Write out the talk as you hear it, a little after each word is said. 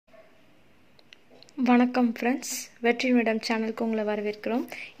வணக்கம் ஃப்ரெண்ட்ஸ், வெற்றி மேடம் சேனலுக்கு உங்களை வரவேற்கிறோம்.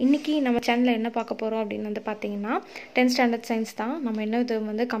 இன்றைக்கி நம்ம சேனலில் என்ன பார்க்க போகிறோம் அப்படின்னு வந்து பார்த்தீங்கன்னா 10th ஸ்டாண்டர்ட் சயின்ஸ் தான். நம்ம இன்னும் இது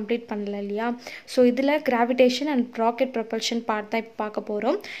வந்து கம்ப்ளீட் பண்ணல இல்லையா. ஸோ இதில் gravitation and rocket propulsion part தான் இப்போ பார்க்க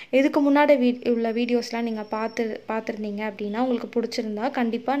போகிறோம். இதுக்கு முன்னாடி உள்ள வீடியோஸ்லாம் நீங்கள் பார்த்துருந்தீங்க அப்படின்னா உங்களுக்கு பிடிச்சிருந்தா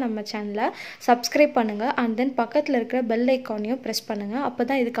கண்டிப்பாக நம்ம சேனலை சப்ஸ்கிரைப் பண்ணுங்கள் அண்ட் தென் பக்கத்தில் இருக்கிற பெல் ஐக்கானையும் ப்ரெஸ் பண்ணுங்கள். அப்போ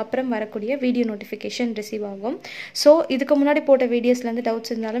தான் இதுக்கப்புறம் வரக்கூடிய வீடியோ நோட்டிஃபிகேஷன் ரிசீவ் ஆகும். ஸோ இதுக்கு முன்னாடி போட்ட வீடியோஸ்லேருந்து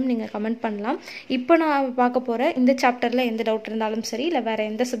டவுட்ஸ் இருந்தாலும் நீங்கள் கமெண்ட் பண்ணலாம். இப்போ நான் பார்க்க போகிற இந்த சாப்டரில் எந்த டவுட் இருந்தாலும் சரி, இல்லை வேறு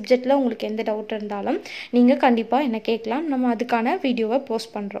எந்த சப்ஜெக்டில் உங்களுக்கு எந்த டவுட் இருந்தாலும் நீங்கள் கண்டிப்பாக என்ன கேட்கலாம். நம்ம அதுக்கான வீடியோவை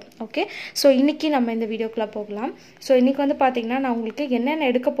போஸ்ட் பண்ணுறோம். ஓகே, ஸோ இன்றைக்கி நம்ம இந்த வீடியோக்குள்ளே போகலாம். ஸோ இன்றைக்கி வந்து பார்த்திங்கன்னா நான் உங்களுக்கு என்னென்ன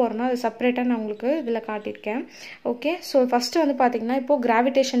எடுக்க போகிறேன்னா அது செப்பரேட்டாக நான் உங்களுக்கு இதில் காட்டியிருக்கேன். ஓகே, ஸோ ஃபஸ்ட்டு வந்து பார்த்திங்கன்னா இப்போது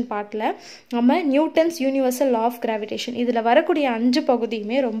கிராவிடேஷன் பார்ட்டில் நம்ம Newton's universal law of gravitation இதில் வரக்கூடிய 5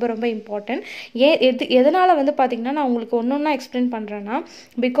 பகுதியுமே ரொம்ப ரொம்ப இம்பார்ட்டன்ட். எதனால் வந்து பார்த்திங்கன்னா நான் உங்களுக்கு ஒன்று ஒன்றா எக்ஸ்பிளைன் பண்ணுறேன்னா,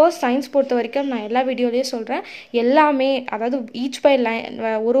 பிகாஸ் சயின்ஸ் பொறுத்த வரைக்கும் நான் எல்லா வீடியோலேயே சொல்கிறேன், எல்லாமே அதாவது ஈச் பை லைன்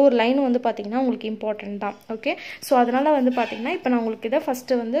ஒரு லைனும் வந்து பார்த்திங்கன்னா உங்களுக்கு இம்பார்ட்டன்ட் தான். ஓகே, ஸோ அதனால் வந்து பார்த்திங்கன்னா இப்போ நான் உங்களுக்கு இதை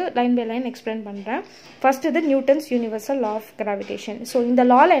ஃபஸ்ட்டு வந்து லைன் பை லைன் எக்ஸ்பிளைன் பண்ணுறேன். ஃபஸ்ட் இது Newton's universal law of gravitation. So இந்த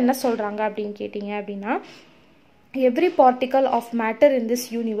லாவில் என்ன சொல்கிறாங்க அப்படின்னு கேட்டிங்க அப்படின்னா, every particle of matter in this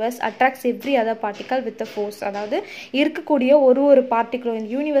universe attracts every other particle with a force. அதாவது இருக்கக்கூடிய ஒரு பார்ட்டிக்கலும் இந்த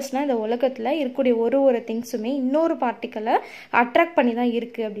யூனிவர்ஸ்னால் இந்த உலகத்தில் இருக்கக்கூடிய ஒரு திங்ஸுமே இன்னொரு பார்ட்டிக்கலை அட்ராக்ட் பண்ணி தான்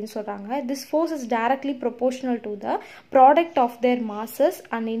இருக்குது அப்படின்னு சொல்கிறாங்க. this force is directly proportional to the product of their masses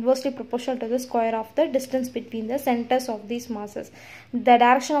and inversely proportional to the square of the distance between the centers of these masses. the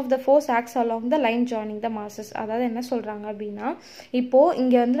direction of the force acts along the line joining the masses. அதாவது என்ன சொல்கிறாங்க அப்படின்னா, இப்போது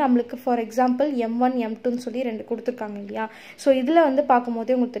இங்கே வந்து நம்மளுக்கு for example M1 M2ன்னு சொல்லி ரெண்டு கொடுத்துருக்காங்க இல்லையா. ஸோ இதில் வந்து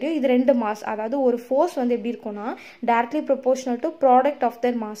பார்க்கும்போதே உங்களுக்கு தெரியும் இது 2 மாஸ். அதாவது ஒரு ஃபோர்ஸ் வந்து எப்படி இருக்கும்னா directly proportional to product of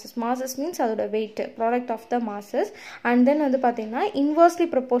Dhar masses. Masses means அதோட wait, product of the masses. And then வந்து பார்த்தீங்கன்னா inversely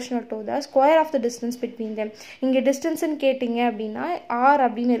proportional to the square of the distance between them. இங்கே டிஸ்டன்ஸ்ன்னு கேட்டிங்க அப்படின்னா ஆர்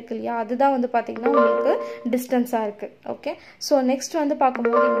அப்படின்னு இருக்கு இல்லையா, அதுதான் வந்து பார்த்தீங்கன்னா உங்களுக்கு டிஸ்டன்ஸாக இருக்குது. ஓகே, ஸோ நெக்ஸ்ட் வந்து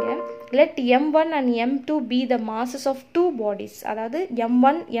பார்க்கும்போது இங்கே let M1 and M2 be the masses of 2 bodies. அதாவது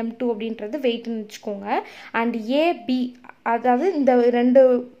M1 M2 அப்படின்றது வெயிட்னு வச்சுக்கோங்க. அண்ட் ஏபி அதாவது இந்த 2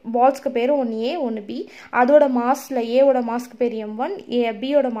 பால்ஸ்க்கு பேர் ஒன்று ஏ ஒன்று பி. அதோட மாஸில் ஏவோட மாஸ்க்கு பேர் M1,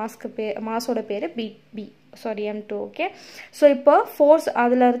 பியோட மாஸோட பேர் M2. ஓகே, ஸோ இப்போ ஃபோர்ஸ்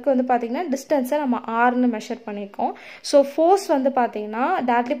அதில் இருக்கு வந்து பார்த்தீங்கன்னா டிஸ்டன்ஸை நம்ம ஆர்னு மெஷர் பண்ணியிருக்கோம். ஸோ ஃபோர்ஸ் வந்து பார்த்தீங்கன்னா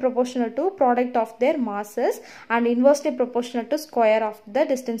directly proportional to product of their masses and inversely proportional to square of the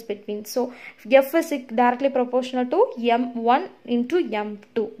distance between. So F is directly proportional to M1 into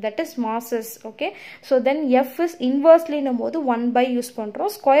M2, that is masses. Okay, so then F is inversely போது 1 use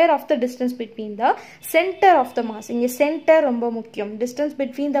பண்ணுறோம். Square of the distance between the centre of the mass. இங்கே centre ரொம்ப முக்கியம். Distance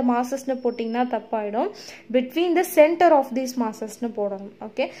between the மாசஸ்னு போட்டிங்கன்னா தப்பாயிடும். between the center of these masses னு போடணும்.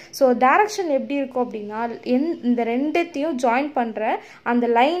 Okay, so direction எப்படி இருக்கும் அப்படின்னா இந்த ரெண்டுத்தையும் ஜாயின் பண்ணுற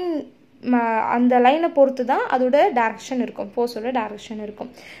அந்த லைனை பொறுத்து தான் அதோட டைரக்ஷன் இருக்கும், ஃபோர்ஸோட டைரக்ஷன்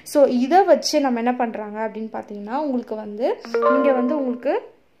இருக்கும். ஸோ இதை வச்சு நம்ம என்ன பண்ணுறாங்க அப்படின்னு பார்த்தீங்கன்னா உங்களுக்கு வந்து இங்கே வந்து உங்களுக்கு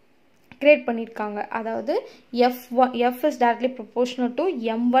கிரியேட் பண்ணியிருக்காங்க. அதாவது F is directly proportional to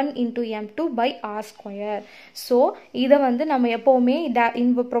M1 into M2 by R square. So இதை வந்து நம்ம எப்போவுமே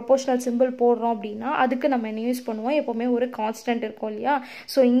ப்ரொபோர்ஷனல் சிம்பிள் போடுறோம் அப்படின்னா அதுக்கு நம்ம என்ன யூஸ் பண்ணுவோம், எப்போவுமே ஒரு கான்ஸ்டன்ட் இருக்கும் இல்லையா.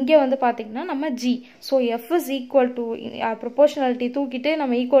 ஸோ இங்கே வந்து பார்த்திங்கன்னா நம்ம G. So F is equal to proportionality தூக்கிட்டு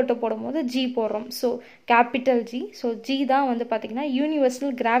நம்ம ஈக்குவல் டு போடும்போது G போடுறோம். So capital G. So G தான் வந்து பார்த்திங்கன்னா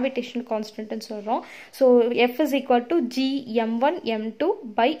யூனிவர்சல் கிராவிடேஷனல் கான்ஸ்டன்ட்னு சொல்கிறோம். So F is equal to G M1 M2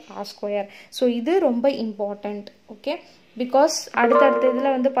 by R square. So இது ரொம்ப இம்பார்ட்டண்ட். ஓகே, பிகாஸ் அடுத்தடுத்த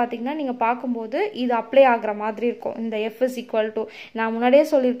இதில் வந்து பார்த்தீங்கன்னா நீங்கள் பார்க்கும்போது இது அப்ளை ஆகிற மாதிரி இருக்கும். இந்த F is equal to நான் முன்னாடியே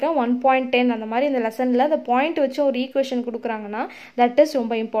சொல்லியிருக்கேன் 1.10 அந்த மாதிரி இந்த லெசனில் அந்த பாயிண்ட் வச்சு ஒரு ஈக்குவேஷன் கொடுக்குறாங்கன்னா தட் இஸ்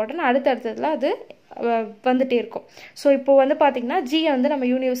ரொம்ப இம்பார்ட்டன்ட். அடுத்தடுத்ததில் அது வந்துட்டே இருக்கும். ஸோ இப்போ வந்து பார்த்தீங்கன்னா G வந்து நம்ம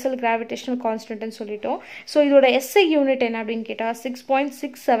யூனிவர்சல் கிராவிடேஷனல் கான்ஸ்டன்ட்னு சொல்லிட்டோம். ஸோ இதோட SI யூனிட் என்ன அப்படின்னு கேட்டால்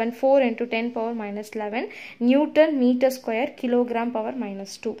 6.674 into 10⁻⁻11 Newton metre square kilogram power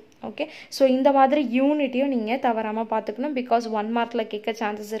 -2. Okay, so இந்த மாதிரி யூனிட்டையும் நீங்கள் தவறாமல் பார்த்துக்கணும். பிகாஸ் 1 மார்க்கில் கேட்க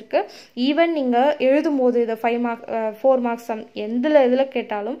சான்சஸ் இருக்குது. ஈவன் நீங்கள் எழுதும்போது இதை 4 மார்க்ஸ் இதில்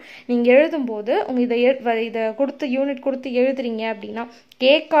கேட்டாலும் நீங்கள் எழுதும்போது இதை கொடுத்து யூனிட் கொடுத்து எழுதுறீங்க அப்படின்னா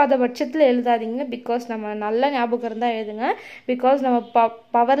கேட்காத பட்சத்தில் எழுதாதீங்க. பிகாஸ் நம்ம நல்ல ஞாபகம் இருந்தால் எழுதுங்க. பிகாஸ் நம்ம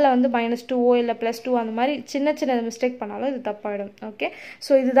பவரில் வந்து -2 இல்லை +2 அந்த மாதிரி சின்ன மிஸ்டேக் பண்ணாலும் இது தப்பாயிடும். ஓகே,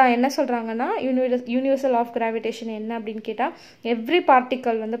 ஸோ இதுதான் என்ன சொல்கிறாங்கன்னா யூனிவர்சல் ஆஃப் கிராவிடேஷன் என்ன அப்படின்னு கேட்டால் எவ்ரி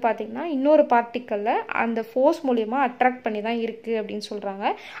பார்ட்டிக்கல் வந்து பார்த்தீங்கன்னா இன்னொரு பார்ட்டிக்கலில் அந்த ஃபோர்ஸ் மூலியமா அட்ராக்ட் பண்ணி தான் இருக்குது அப்படின்னு சொல்கிறாங்க.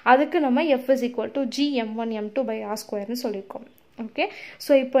 அதுக்கு நம்ம F is equal to G M1 M2 by R square சொல்லியிருக்கோம். ஓகே,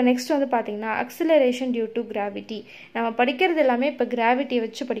 ஸோ இப்போ நெக்ஸ்ட் வந்து பார்த்தீங்கன்னா அக்சிலரேஷன் டியூ டு கிராவிட்டி. நம்ம படிக்கிறது எல்லாமே இப்போ கிராவிட்டியை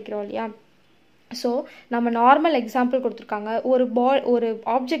வச்சு படிக்கிறோம் இல்லையா. ஸோ நம்ம நார்மல் எக்ஸாம்பிள் கொடுத்துருக்காங்க. ஒரு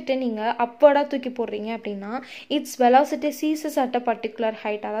ஆப்ஜெக்டை நீங்கள் அப்வர்டாக தூக்கி போடுறீங்க அப்படின்னா it's velocity Jesus at a particular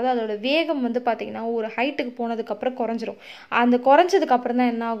height. அதாவது அதோட வேகம் வந்து பார்த்தீங்கன்னா ஒரு ஹைட்டுக்கு போனதுக்கப்புறம் குறைஞ்சிரும். அந்த குறைஞ்சதுக்கப்புறம்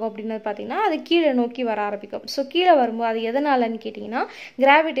தான் என்ன ஆகும் அப்படின்னு பார்த்தீங்கன்னா அது கீழே நோக்கி வர ஆரம்பிக்கும். ஸோ கீழே வரும்போது அது எதனாலன்னு கேட்டிங்கன்னா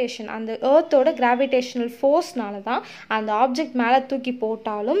கிராவிடேஷன், அந்த எர்த்தோட கிராவிடேஷனல் ஃபோர்ஸ்னால தான் அந்த ஆப்ஜெக்ட் மேலே தூக்கி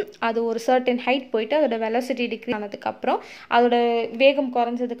போட்டாலும் அது ஒரு சர்டன் ஹைட் போயிட்டு அதோட வெலாசிட்டி டிக்ரீஸ் ஆனதுக்கப்புறம் அதோட வேகம்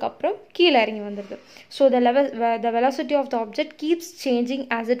குறைஞ்சதுக்கப்புறம் கீழே இறங்கி வந்து. So the velocity of the object keeps changing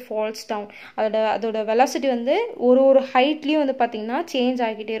as it falls down. அதோட velocity வந்து ஒரு ஹைட்லயும் வந்து பாத்தீங்கன்னா சேஞ்ச்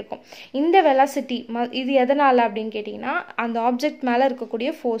ஆகிட்டே இருக்கும். இந்த velocity இது எதனால அப்படின்னு கேட்டீங்கன்னா அந்த ஆப்ஜெக்ட் மேல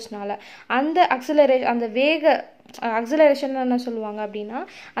இருக்கக்கூடிய ஃபோர்ஸ்னால. அந்த அக்ஸலரேஷன், அந்த அக்ஸலரேஷன் என்ன சொல்லுவாங்க அப்படின்னா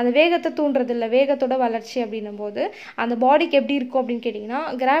அந்த வேகத்தை தூண்டுறது இல்லை, வேகத்தோட வளர்ச்சி அப்படின்னும் போது அந்த பாடிக்கு எப்படி இருக்கும் அப்படின்னு கேட்டிங்கன்னா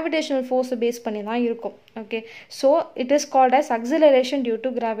கிராவிடேஷனல் ஃபோர்ஸை பேஸ் பண்ணி தான் இருக்கும். Okay, so it is called as acceleration due to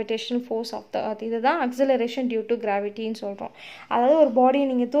gravitational force of the அர்த். இதுதான் அக்ஸலரேஷன் டியூ டு கிராவிட்டின்னு சொல்கிறோம். அதாவது ஒரு பாடியை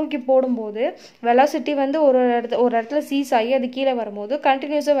நீங்கள் தூக்கி போடும்போது வெலாசிட்டி வந்து ஒரு இடத்துல சீஸ் ஆகி அது கீழே வரும்போது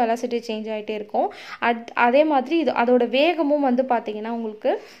கண்டினியூஸாக வெலாசிட்டி சேஞ்ச் ஆகிட்டே இருக்கும். அதே மாதிரி அதோட வேகமும் வந்து பார்த்தீங்கன்னா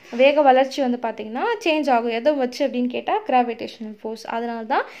உங்களுக்கு வேக வளர்ச்சி வந்து பார்த்தீங்கன்னா சேஞ்ச் ஆகும். எதை வச்சு அப்படின்னு கேட்டால் கிராவிடேஷனல் ஃபோர்ஸ். அதனால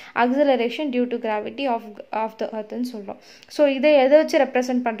தான் acceleration due to gravity of the எர்த்னு சொல்கிறோம். ஸோ இதை எதை வச்சு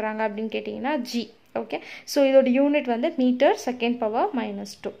ரெப்ரசென்ட் பண்ணுறாங்க அப்படின்னு கேட்டிங்கன்னா ஜி. ஓகே, ஸோ இதோட யூனிட் வந்து மீட்டர் செகண்ட் பவர்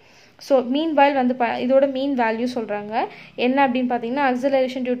 -2. ஸோ மீன் வைல் வந்து இதோட மீன் வேல்யூ சொல்கிறாங்க என்ன அப்படின்னு பார்த்தீங்கன்னா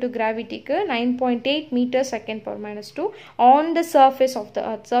acceleration due to கிராவிட்டிக்கு 9.8 metre second power -2 on the surface of the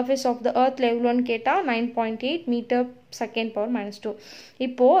earth. Surface of the எர்த்தில் எவ்வளோன்னு கேட்டால் 9.8 மீட்டர் second power -2.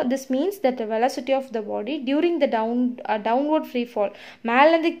 இப்போ this means that the velocity of the body during the downward free fall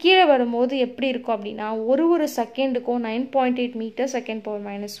மேலேருந்து கீழே வரும்போது எப்படி இருக்கும் அப்படின்னா ஒரு செகண்டுக்கும் 9.8 மீட்டர் செகண்ட் பவர்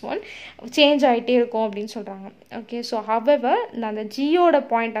 -1 சேஞ்ச் ஆகிட்டே இருக்கும் அப்படின்னு சொல்கிறாங்க. ஓகே, ஸோ ஹவெவர் அந்த ஜியோட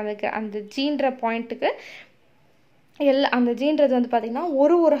பாயிண்ட், அந்த ஜீன்ற பாயிண்ட்டுக்கு அந்த ஜீன்றது வந்து பார்த்திங்கன்னா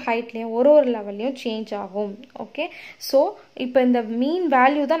ஒரு ஹைட்லேயும் ஒரு லெவல்லையும் சேஞ்ச் ஆகும். ஓகே, ஸோ இப்போ இந்த மீன்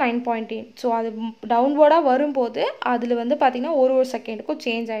வேல்யூ தான் 9.8. ஸோ அது டவுன்வர்டாக வரும்போது அதில் வந்து பார்த்திங்கன்னா ஒரு செகண்டுக்கும்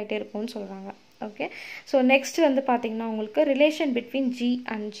சேஞ்ச் ஆகிட்டே இருக்கும்னு சொல்கிறாங்க. ஓகே, ஸோ நெக்ஸ்ட் வந்து பார்த்திங்கன்னா உங்களுக்கு relation between G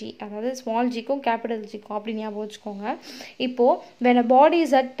and G, அதாவது ஸ்மால் ஜிக்கும் கேபிட்டல் ஜிக்கும் அப்படி ஞாபகம் வச்சுக்கோங்க. இப்போது when a body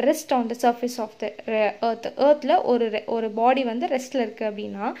is at rest on the surface of the earth, earthல ஒரு பாடி வந்து ரெஸ்ட்டில் இருக்குது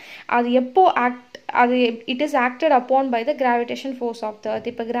அப்படின்னா அது எப்போ it is acted upon by the gravitation force of the earth.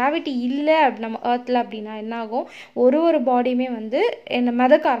 இப்போ கிராவிட்டி இல்லை நம்ம எர்த்தில் அப்படின்னா என்ன ஆகும், ஒரு பாடியுமே வந்து என்ன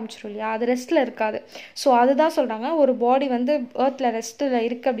மிதக்க ஆரம்பிச்சிடும் இல்லையா, அது ரெஸ்ட்டில் இருக்காது. ஸோ அதுதான் சொல்கிறாங்க ஒரு பாடி வந்து எர்த்தில் ரெஸ்ட்டில்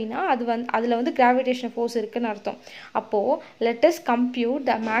இருக்குது அப்படின்னா அதில் வந்து கிராவிடேஷன் ஃபோர்ஸ் இருக்குன்னு அர்த்தம். அப்போது let us compute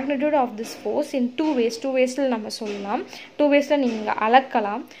the magnitude of this force in two வேஸில் நம்ம சொல்லலாம். டூ வேஸில் நீங்கள்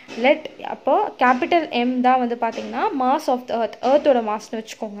அளக்கலாம். அப்போ கேபிட்டல் எம் தான் வந்து பார்த்தீங்கன்னா மாஸ் ஆஃப் த எர்த்தோட மாஸ்ன்னு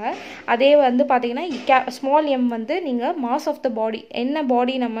வச்சுக்கோங்க. அதே வந்து பார்த்தீங்கன்னா ஸ்மால் எம் வந்து நீங்கள் மாஸ் ஆஃப் த பாடி, என்ன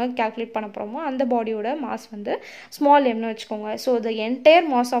பாடி நம்ம கால்குலேட் பண்ண போகிறோமோ அந்த பாடியோட மாஸ் வந்து ஸ்மால் எம்னு வச்சுக்கோங்க. So the entire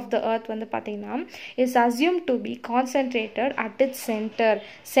mass of the earth வந்து பார்த்தீங்கன்னா is assume to be concentrated at it's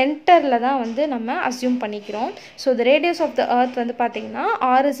சென்டரில் தான் வந்து நம்ம அஸ்யூம் பண்ணிக்கிறோம். So the radius of the earth வந்து பார்த்தீங்கன்னா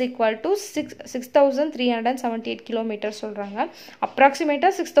R is equal to 6,378 kilometre சொல்கிறாங்க.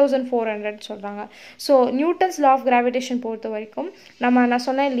 அப்ராக்சிமேட்டாக 6,400 சொல்கிறாங்க. So Newton's law of gravitation பொறுத்த வரைக்கும் நான்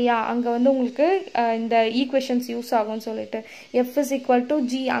சொன்னேன் இல்லையா, அங்கே வந்து உங்களுக்கு இந்த ஈக்குவேஷன்ஸ் யூஸ் ஆகும்னு சொல்லிட்டு F is equal to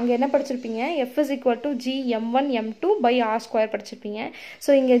G, அங்கே என்ன படிச்சிருப்பீங்க, F is equal to G m1 m2 by r² படிச்சிருப்பீங்க. ஸோ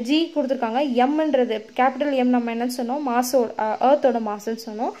இங்கே G கொடுத்துருக்காங்க. எம்ன்றது கேபிட்டல் எம் நம்ம என்னன்னு சொன்னோம், எர்த்தோட மாஸ்ன்னு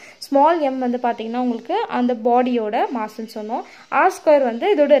சொன்னோம். ஸ்மால் எம் வந்து பார்த்தீங்கன்னா உங்களுக்கு அந்த பாடியோட மாஸ்ன்னு சொன்னோம். r² வந்து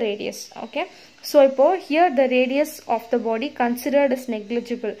இதோட ரேடியஸ். ஓகே, ஸோ இப்போது here the radius of the body considered is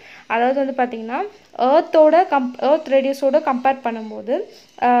negligible. அதாவது வந்து பார்த்தீங்கன்னா எர்த் ரேடியஸோட கம்பேர் பண்ணும்போது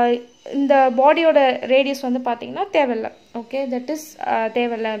இந்த பாடியோட ரேடியஸ் வந்து பார்த்தீங்கன்னா தேவையில்லை. ஓகே, தட் இஸ்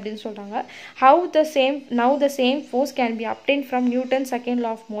தேவையில்லை அப்படின்னு சொல்கிறாங்க. Now the same force can be obtain from Newton second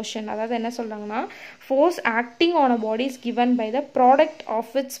law of motion. அதாவது என்ன சொல்கிறாங்கன்னா force acting on a body is given by the product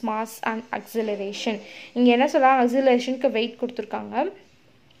of its mass and acceleration. இங்கே என்ன சொல்கிறாங்க, அக்ஸலரேஷனுக்கு wait கொடுத்துருக்காங்க.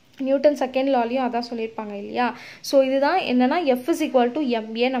 நியூட்டன் செகண்ட் லாலையும் அதான் சொல்லியிருப்பாங்க இல்லையா. ஸோ இதுதான் என்னென்னா F is equal to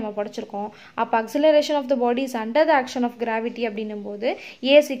ma நம்ம படிச்சிருக்கோம். அப்போ acceleration of the body is under the action of gravity அப்படின்னும் போது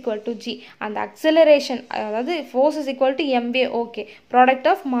A is equal to G. அந்த அக்ஸலரேஷன் அதாவது force is equal to ma. Okay, product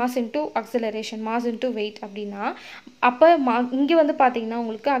of mass into acceleration, mass into wait அப்படின்னா அப்போ இங்கே வந்து பார்த்தீங்கன்னா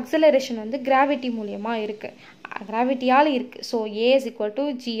உங்களுக்கு அக்ஸலரேஷன் வந்து கிராவிட்டி மூலியமாக இருக்குது, கிராவிட்டியால் இருக்குது. So A is equal to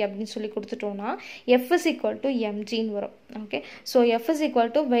G அப்படின்னு சொல்லி கொடுத்துட்டோன்னா F is equal to mgன்னு வரும். Okay, so F is equal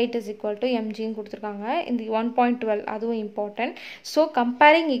to weight is equal to mgன்னு கொடுத்துருக்காங்க. இந்த 1.12 அதுவும் important. So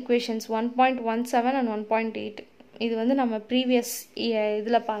comparing equations 1.17 and 1.8 இது வந்து நம்ம ப்ரீவியஸ்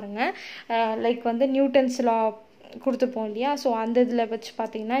இதில் பாருங்கள், லைக் வந்து நியூட்டன்ஸ் லா கொடுத்துருப்போம் இல்லையா. ஸோ அந்த இதில் வச்சு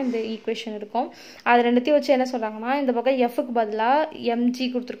பார்த்தீங்கன்னா இந்த ஈக்குவேஷன் இருக்கும். அது ரெண்டுத்தையும் வச்சு என்ன சொல்கிறாங்கன்னா, இந்த பக்கம் எஃப்க்கு பதிலாக எம்ஜி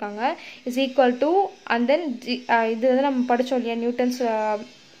கொடுத்துருக்காங்க is equal to and then G. இது வந்து நம்ம படித்தோம் இல்லையா நியூட்டன்ஸ்,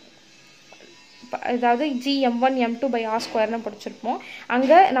 அதாவது gm1 m2 by r ஸ்கொயர்னு படிச்சிருப்போம்.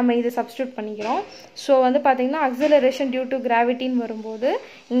 அங்கே நம்ம இதை சப்ஸ்டியூட் பண்ணிக்கிறோம். ஸோ வந்து பார்த்தீங்கன்னா அக்ஸலரேஷன் டியூ டு கிராவிட்டின்னு வரும்போது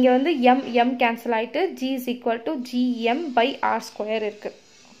இங்கே வந்து m கேன்சல் ஆகிட்டு g is equal to gm by r square இருக்குது.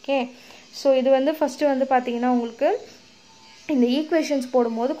 ஓகே, ஸோ இது வந்து ஃபஸ்ட்டு வந்து பார்த்தீங்கன்னா உங்களுக்கு இந்த ஈக்குவேஷன்ஸ்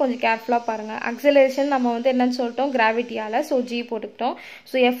போடும்போது கொஞ்சம் கேர்ஃபுல்லாக பாருங்கள். அக்ஸலரேஷன் நம்ம வந்து என்னன்னு சொல்லிட்டோம், கிராவிட்டியால். So G போட்டுக்கிட்டோம்.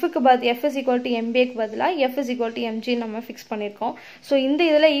 So எஃப்க்கு F is equal to எம்பிஏக்கு பதிலாக F is equal to MG நம்ம ஃபிக்ஸ் பண்ணியிருக்கோம். ஸோ இந்த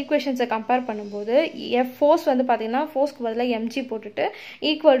இதில் ஈக்குவேஷன்ஸை கம்பேர் பண்ணும்போது ஃபோர்ஸ் வந்து பார்த்தீங்கன்னா ஃபோர்ஸ்க்கு பதிலாக எம்ஜி போட்டுட்டு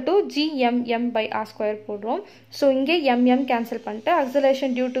equal to gmm by r square போடுறோம். ஸோ இங்கே mm கேன்சல் பண்ணிட்டு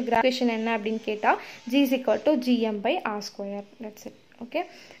அக்ஸலரேஷன் டியூ டு கிராவிடேஷன் என்ன அப்படின்னு கேட்டால் g is equal to gm by r square. That's it. Okay,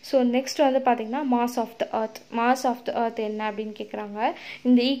 so next வந்து பார்த்தீங்கன்னா mass of the earth. Mass of the earth என்ன அப்படின்னு கேட்குறாங்க.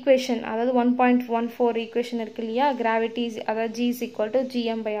 இந்த ஈக்குவேஷன் அதாவது 1.14 ஈக்குவேஷன் இருக்கு இல்லையா, கிராவிட்டி அதாவது g is equal to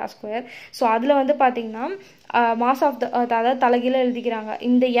gm by r square. So அதில் வந்து பார்த்தீங்கன்னா மாஸ் ஆஃப் த எர்த் அதாவது தலைகீழ எழுதிக்கிறாங்க.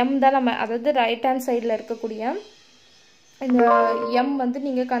 இந்த m தான் நம்ம அதாவது ரைட் ஹேண்ட் சைடில் இருக்கக்கூடிய இந்த எம் வந்து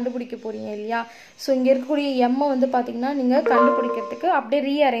நீங்கள் கண்டுபிடிக்க போகிறீங்க இல்லையா. ஸோ இங்கே இருக்கக்கூடிய எம்மை வந்து பார்த்தீங்கன்னா நீங்கள் கண்டுபிடிக்கிறதுக்கு அப்படியே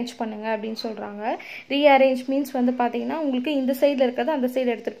ரீஅரேஞ்ச் பண்ணுங்கள் அப்படின்னு சொல்கிறாங்க. ரீஅரேஞ்ச் மீன்ஸ் வந்து பார்த்தீங்கன்னா உங்களுக்கு இந்த சைடில் இருக்கிறது அந்த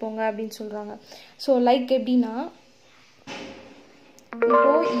சைடு எடுத்துகிட்டு போங்க அப்படின்னு சொல்கிறாங்க. ஸோ லைக் எப்படின்னா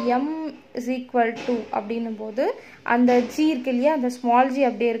இப்போது எம் இஸ் ஈக்குவல் டு அப்படின்னும் போது அந்த ஜி இருக்கு இல்லையா, அந்த ஸ்மால் ஜி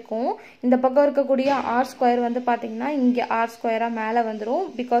அப்படியே இருக்கும். இந்த பக்கம் இருக்கக்கூடிய ஆர் ஸ்கொயர் வந்து பார்த்தீங்கன்னா இங்கே ஆர் ஸ்கொயராக மேலே வந்துடும்.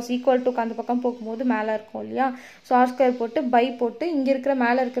 பிகாஸ் ஈக்குவல் டுக்கு அந்த பக்கம் போகும்போது மேலே இருக்கும் இல்லையா. ஸோ ஆர் ஸ்கொயர் போட்டு பை போட்டு இங்கே இருக்கிற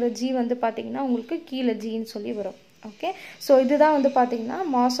மேலே இருக்கிற ஜி வந்து பார்த்தீங்கன்னா உங்களுக்கு கீழே ஜின்னு சொல்லி வரும். ஓகே, ஸோ இதுதான் வந்து பார்த்தீங்கன்னா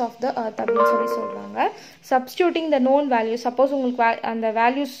மாஸ் ஆஃப் த எர்த் அப்படின்னு சொல்லி சொல்கிறாங்க. சப்ஸ்டியூட்டிங் த நோன் வேல்யூ, சப்போஸ் உங்களுக்கு அந்த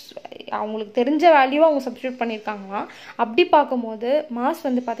வேல்யூஸ் அவங்களுக்கு தெரிஞ்ச வேல்யூவை அவங்க சப்ஸ்டியூட் பண்ணியிருக்காங்கன்னா அப்படி பார்க்கும்போது மாஸ்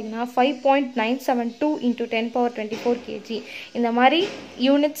வந்து பார்த்தீங்கன்னா 5.972 × 10⁻24 kg. இந்த மாதிரி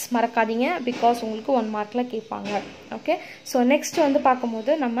யூனிட்ஸ் மறக்காதீங்க, பிகாஸ் உங்களுக்கு 1 மார்க்கில் கேட்பாங்க. ஓகே, ஸோ நெக்ஸ்ட் வந்து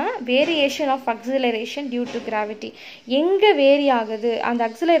பார்க்கும்போது நம்ம variation of acceleration due to gravity. எங்கே வேரி ஆகுது, அந்த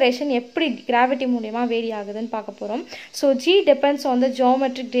அக்ஸலரேஷன் எப்படி கிராவிட்டி மூலமா வேரி ஆகுதுன்னு பார்க்க போகிறோம். So G depends on the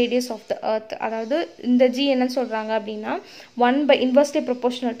geometric radius of the earth. அதாவது இந்த ஜி என்னன்னு சொல்கிறாங்க அப்படின்னா 1 inversely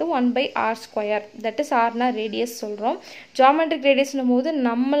proportional to 1 r square. That is ஆர்னா radius சொல்கிறோம். ஜியோமெட்ரிக் ரேடியஸ்னும் போது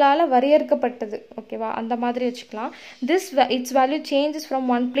நம்மளால் வரையறுக்கப்பட்டது. ஓகேவா, அந்த மாதிரி வச்சுக்கலாம். It's value changes from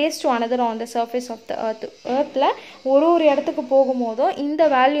one place to another on the surface of the earth. எர்த்தில் ஒரு இடத்துக்கு போகும்போதும் இந்த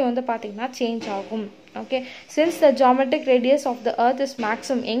வேல்யூ வந்து பார்த்தீங்கன்னா சேஞ்ச் ஆகும். Okay, since the geometric radius of the earth is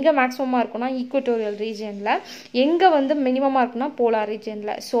maximum. எங்கே மேக்ஸிமமாக இருக்குன்னா ஈக்குவட்டோரியல் ரீஜியனில். எங்கே வந்து மினிமமாக இருக்குன்னா போலார்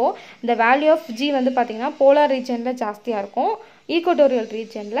ரீஜியனில். ஸோ இந்த வேல்யூ ஆஃப் ஜி வந்து பார்த்தீங்கன்னா போலார் ரீஜியனில் ஜாஸ்தியாக இருக்கும், ஈக்குவட்டோரியல்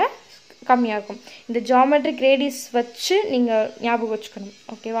ரீஜியனில் கம்மியாக இருக்கும். இந்த ஜியோமெட்ரிக் ரேடியஸ் வச்சு நீங்கள் ஞாபகம் வச்சுக்கணும்.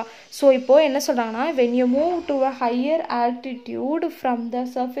 ஓகேவா, ஸோ இப்போது என்ன சொல்கிறாங்கன்னா when you move to a higher altitude from the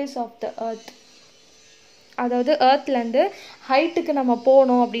surface of the earth, அதாவது எர்த்லேருந்து ஹைட்டுக்கு நம்ம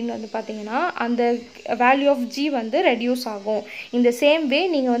போனோம் அப்படின்னு வந்து பார்த்தீங்கன்னா அந்த வேல்யூ ஆஃப் ஜி வந்து ரெடியூஸ் ஆகும். இந்த சேம் வே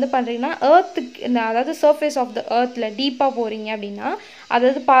நீங்கள் வந்து பண்ணுறீங்கன்னா எர்த்துக்கு இந்த அதாவது சர்ஃபேஸ் ஆஃப் த எர்த்தில் டீப்பாக போகிறீங்க அப்படின்னா,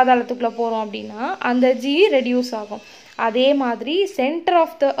 அதாவது பாதாளத்துக்குள்ளே போகிறோம் அப்படின்னா அந்த ஜி ரெடியூஸ் ஆகும். அதே மாதிரி சென்டர்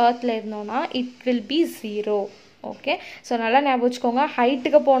ஆஃப் த எர்த்தில் இருந்தோன்னா it will be 0. Okay, so நல்லா ஞாபகம் வச்சுக்கோங்க.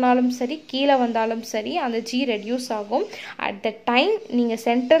 ஹைட்டுக்கு போனாலும் சரி கீழே வந்தாலும் சரி அந்த ஜி ரெடியூஸ் ஆகும். அட் த டைம் நீங்கள்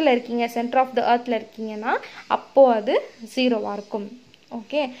சென்டரில் இருக்கீங்க, சென்டர் ஆஃப் த எர்த்தில் இருக்கீங்கன்னா அப்போது அது 0வாக இருக்கும்.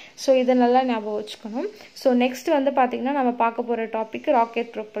 ஓகே, ஸோ இதை நல்லா ஞாபகம் வச்சுக்கணும். ஸோ நெக்ஸ்ட் வந்து பார்த்திங்கன்னா நம்ம பார்க்க போகிற topic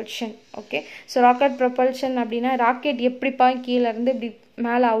rocket propulsion. Okay, so rocket propulsion அப்படின்னா ராக்கெட் எப்படிப்பா கீழேருந்து இப்படி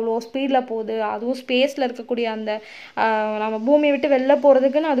மேலே அவ்வளோ ஸ்பீடில் போகுது, அதுவும் ஸ்பேஸில் இருக்கக்கூடிய அந்த நம்ம பூமியை விட்டு வெளில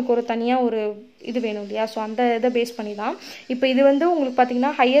போகிறதுக்குன்னு அதுக்கு ஒரு தனியாக ஒரு இது வேணும் இல்லையா. ஸோ அந்த இதை பேஸ் பண்ணி தான் இப்போ இது வந்து உங்களுக்கு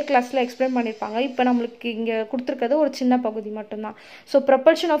பார்த்திங்கன்னா ஹையர் கிளாஸில் எக்ஸ்பிளைன் பண்ணியிருப்பாங்க. இப்போ நம்மளுக்கு இங்கே கொடுத்துருக்கிறது ஒரு சின்ன பகுதி மட்டும்தான். So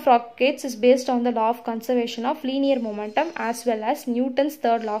propulsion of rockets is based on the law of conservation of linear momentum as well as Newton's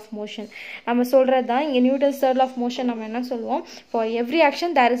third law of motion. நம்ம சொல்கிறது தான் இங்கே Newton's third law of motion. நம்ம என்ன சொல்லுவோம், for every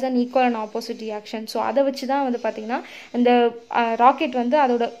action there is an equal and opposite reaction. So அதை வச்சு தான் வந்து பார்த்திங்கன்னா இந்த ராக்கெட் வந்து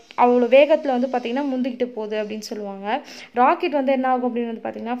அதோட அவ்வளோ வேகத்தில் வந்து பார்த்திங்கன்னா முந்திக்கிட்டு போகுது அப்படின்னு சொல்லுவாங்க. ராக்கெட் வந்து என்ன ஆகும் அப்படின்னு வந்து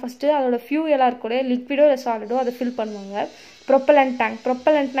பார்த்திங்கன்னா ஃபஸ்ட்டு அதோட ஃபியூயலாக இருக்கக்கூடிய லிக்விடோ இல்லை சாலிடோ அதை ஃபில் பண்ணுவாங்க. Propellant tank.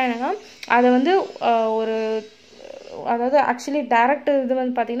 ப்ரொப்பலண்ட்னா என்னென்னா அதை வந்து அதாவது ஆக்சுவலி டைரக்ட் இது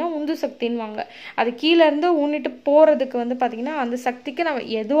வந்து பார்த்தீங்கன்னா உந்து சக்தின்வாங்க. அது கீழேருந்து ஊனிட்டு போகிறதுக்கு வந்து பார்த்தீங்கன்னா அந்த சக்திக்கு நம்ம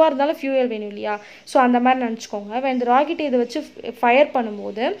எதுவாக இருந்தாலும் ஃபியூயல் வேணும் இல்லையா? ஸோ அந்த மாதிரி நினச்சிக்கோங்க. இந்த ராக்கெட் இதை வச்சு ஃபயர்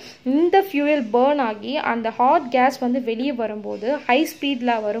பண்ணும்போது இந்த ஃபியூயல் பேர்ன் ஆகி அந்த ஹாட் கேஸ் வந்து வெளியே வரும்போது ஹை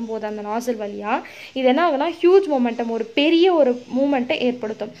ஸ்பீடில் வரும்போது அந்த நாசல் வழியாக இது என்ன ஆகுனா ஹியூஜ் மொமெண்டம், ஒரு பெரிய ஒரு மூமெண்ட்டை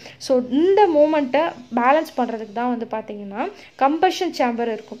ஏற்படுத்தும். ஸோ இந்த மூமெண்ட்டை பேலன்ஸ் பண்ணுறதுக்கு தான் வந்து பார்த்தீங்கன்னா கம்பஷன்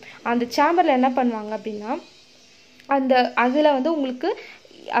சேம்பர் இருக்கும். அந்த சேம்பரில் என்ன பண்ணுவாங்க அப்படின்னா அதில் வந்து உங்களுக்கு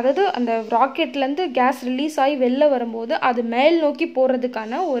அதாவது அந்த ராக்கெட்லேருந்து கேஸ் ரிலீஸ் ஆகி வெளில வரும்போது அது மேல் நோக்கி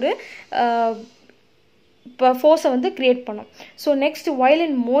போகிறதுக்கான ஒரு ஃபோர்ஸை வந்து கிரியேட் பண்ணும். So next while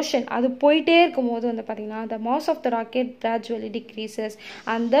in motion அது போயிட்டே இருக்கும்போது வந்து பார்த்தீங்கன்னா the mass of the rocket gradually decreases.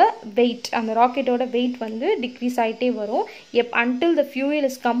 அந்த வெயிட் அந்த ராக்கெட்டோட வெயிட் வந்து டிக்ரீஸ் ஆகிட்டே வரும் until the fuel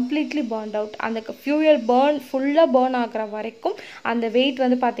is completely burned out. அந்த ஃபியூயல் ஃபுல்லாக பேர்ன் ஆகிற வரைக்கும் அந்த வெயிட்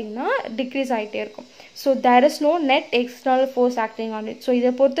வந்து பார்த்தீங்கன்னா டிக்ரீஸ் ஆகிட்டே இருக்கும். So there is no net external force acting on it. So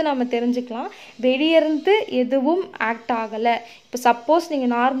இதை பொறுத்து நம்ம தெரிஞ்சுக்கலாம் வெளியிருந்து எதுவும் ஆக்ட் ஆகலை. இப்போ சப்போஸ்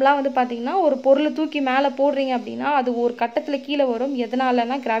நீங்கள் நார்மலாக வந்து பார்த்தீங்கன்னா ஒரு பொருளை தூக்கி மேலே போடுறீங்க அப்படின்னா அது ஒரு கட்டத்தில் கீழே வரும்.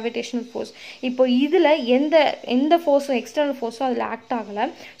 எதனாலனா கிராவிடேஷனல் ஃபோர்ஸ். இப்போ இதில் எந்த ஃபோர்ஸும் எக்ஸ்டர்னல் ஃபோர்ஸும் அதில் ஆக்ட் ஆகலை.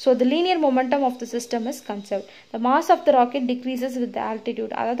 So the linear momentum of the system is conserve. The mass of the rocket decreases with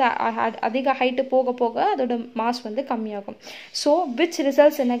altitude. அதாவது அதிக ஹைட்டு போக போக அதோட மாஸ் வந்து கம்மியாகும். So which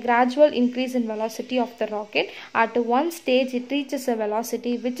results in a gradual increase in velocity of the rocket. At one stage it reaches a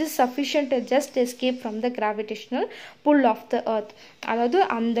velocity which is sufficient to just escape from the gravitational pull of the earth. அதாவது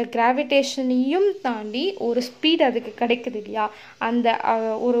அந்த கிராவிடேஷனையும் தாண்டி ஒரு speed அதுக்கு கிடைக்குது இல்லையா? அந்த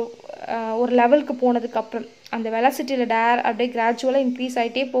ஒரு லெவலுக்கு போனதுக்கு அப்புறம் அந்த வெலாசிட்டியில் அப்படியே கிராஜுவலாக இன்க்ரீஸ்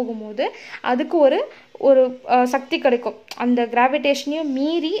ஆகிட்டே போகும்போது அதுக்கு ஒரு சக்தி கிடைக்கும் அந்த கிராவிடேஷனையும்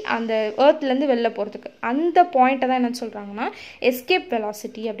மீறி அந்த ஏர்த்லேருந்து வெளில போகிறதுக்கு. அந்த பாயிண்ட்டை தான் என்னென்னு சொல்கிறாங்கன்னா எஸ்கேப்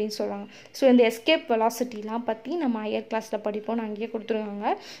வெலாசிட்டி அப்படின்னு சொல்கிறாங்க. ஸோ இந்த எஸ்கேப் வெலாசிட்டிலாம் பற்றி நம்ம ஹையர் கிளாஸில் படிப்போம், அங்கேயே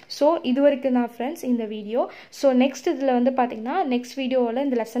கொடுத்துருக்காங்க. ஸோ இது வரைக்கும் தான் ஃப்ரெண்ட்ஸ் இந்த வீடியோ. ஸோ நெக்ஸ்ட் இதில் வந்து பார்த்திங்கன்னா நெக்ஸ்ட் வீடியோவில்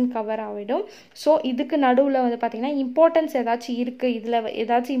இந்த லெசன் கவர் ஆகிடும். ஸோ இதுக்கு நடுவில் வந்து பார்த்திங்கன்னா இம்பார்ட்டன்ஸ் ஏதாச்சும் இருக்குது, இதில்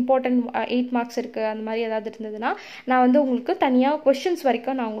ஏதாச்சும் இம்பார்ட்டன்ட் 8 மார்க்ஸ் இருக்குது அந்த மாதிரி ஏதாவது இருந்ததுன்னா நான் வந்து உங்களுக்கு தனியாக கொஷின்ஸ்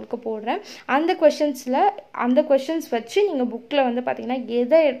வரைக்கும் நான் உங்களுக்கு போடுறேன். அந்த கொஷின்ஸ் வச்சு நீங்கள் புக்கில் வந்து பார்த்தீங்கன்னா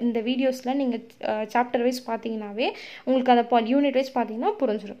எதை இந்த வீடியோஸில் நீங்கள் சாப்டர் வைஸ் பார்த்தீங்கன்னாவே உங்களுக்கு அந்த யூனிட் வைஸ் பார்த்தீங்கன்னா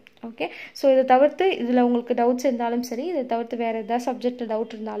புரிஞ்சிடும். ஓகே, ஸோ இதை தவிர்த்து இதில் உங்களுக்கு டவுட்ஸ் இருந்தாலும் சரி, இதை தவிர்த்து வேறு எதாவது சப்ஜெக்டில்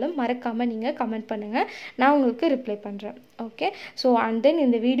டவுட் இருந்தாலும் மறக்காமல் நீங்கள் கமெண்ட் பண்ணுங்கள், நான் உங்களுக்கு ரிப்ளை பண்ணுறேன். ஓகே, ஸோ அண்ட் தென்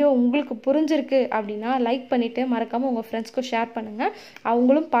இந்த வீடியோ உங்களுக்கு புரிஞ்சிருக்கு அப்படின்னா லைக் பண்ணிவிட்டு மறக்காமல் உங்கள் ஃப்ரெண்ட்ஸ்க்கும் ஷேர் பண்ணுங்கள்,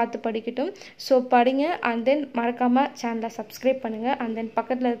 அவங்களும் பார்த்து படிக்கட்டும். ஸோ படிங்க. அண்ட் தென் மறக்காமல் சேனலை சப்ஸ்கிரைப் பண்ணுங்கள். அண்ட் தென்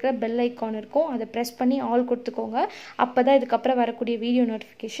பக்கத்தில் இருக்கிற பெல் ஐக்கான் இருக்கும், அதை ப்ரெஸ் பண்ணி ஆல் கொடுத்துக்கோங்க. அப்போ தான் இதுக்கப்புறம் வரக்கூடிய வீடியோ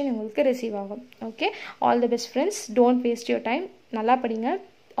நோட்டிஃபிகேஷன் உங்களுக்கு ரிசீவ் ஆகும். Okay, all the best friends. Don't waste your time. நல்லா படிங்க.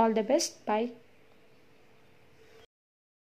 All the best. Bye.